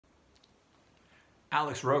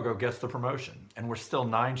Alex Rogo gets the promotion, and we're still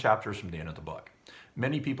 9 chapters from the end of the book.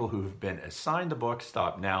 Many people who have been assigned the book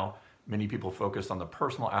stop now. Many people focused on the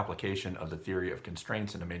personal application of the theory of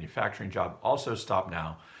constraints in a manufacturing job also stop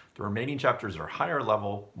now. The remaining chapters are higher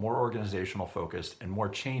level, more organizational focused, and more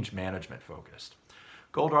change management focused.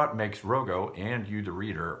 Goldratt makes Rogo and you, the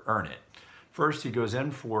reader, earn it. First, he goes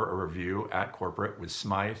in for a review at corporate with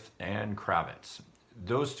Smythe and Kravitz.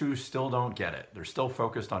 Those two still don't get it. They're still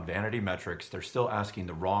focused on vanity metrics. They're still asking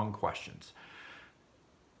the wrong questions.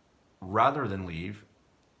 Rather than leave,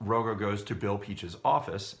 Rogo goes to Bill Peach's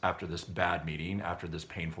office after this bad meeting, after this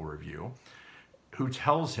painful review, who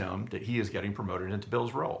tells him that he is getting promoted into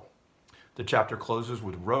Bill's role. The chapter closes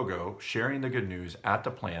with Rogo sharing the good news at the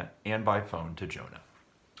plant and by phone to Jonah.